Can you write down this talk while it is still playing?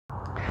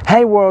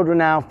Hey World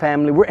Renowned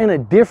family, we're in a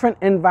different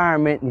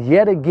environment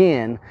yet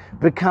again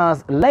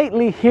because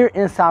lately here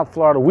in South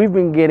Florida we've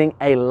been getting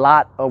a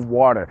lot of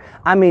water.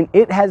 I mean,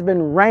 it has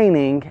been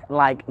raining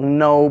like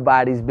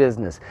nobody's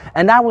business.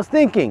 And I was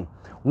thinking,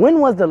 when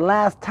was the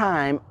last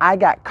time I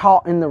got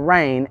caught in the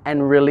rain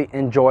and really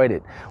enjoyed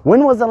it?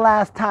 When was the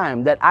last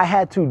time that I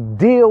had to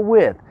deal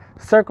with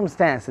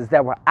circumstances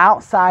that were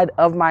outside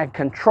of my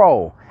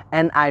control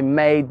and I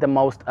made the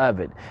most of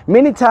it?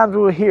 Many times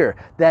we'll hear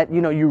that,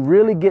 you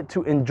really get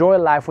to enjoy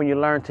life when you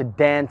learn to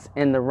dance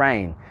in the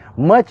rain,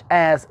 much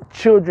as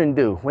children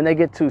do when they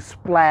get to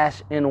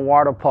splash in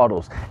water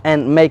puddles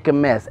and make a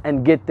mess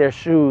and get their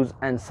shoes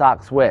and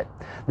socks wet.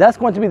 That's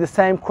going to be the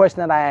same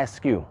question that I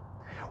ask you.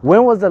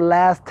 When was the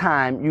last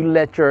time you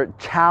let your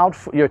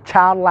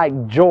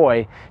childlike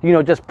joy,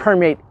 just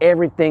permeate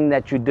everything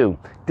that you do,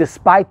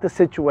 despite the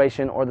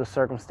situation or the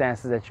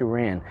circumstances that you were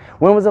in?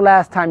 When was the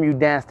last time you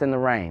danced in the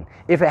rain?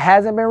 If it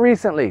hasn't been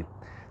recently,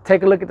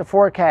 take a look at the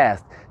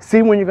forecast.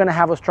 See when you're going to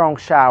have a strong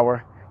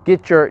shower.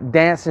 Get your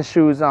dancing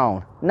shoes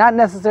on, not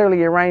necessarily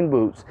your rain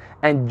boots,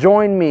 and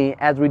join me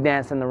as we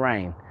dance in the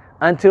rain.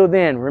 Until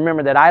then,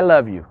 remember that I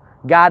love you,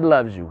 God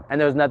loves you,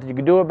 and there's nothing you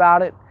can do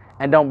about it.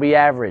 And don't be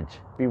average.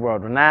 Be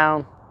world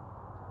renowned.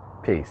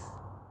 Peace.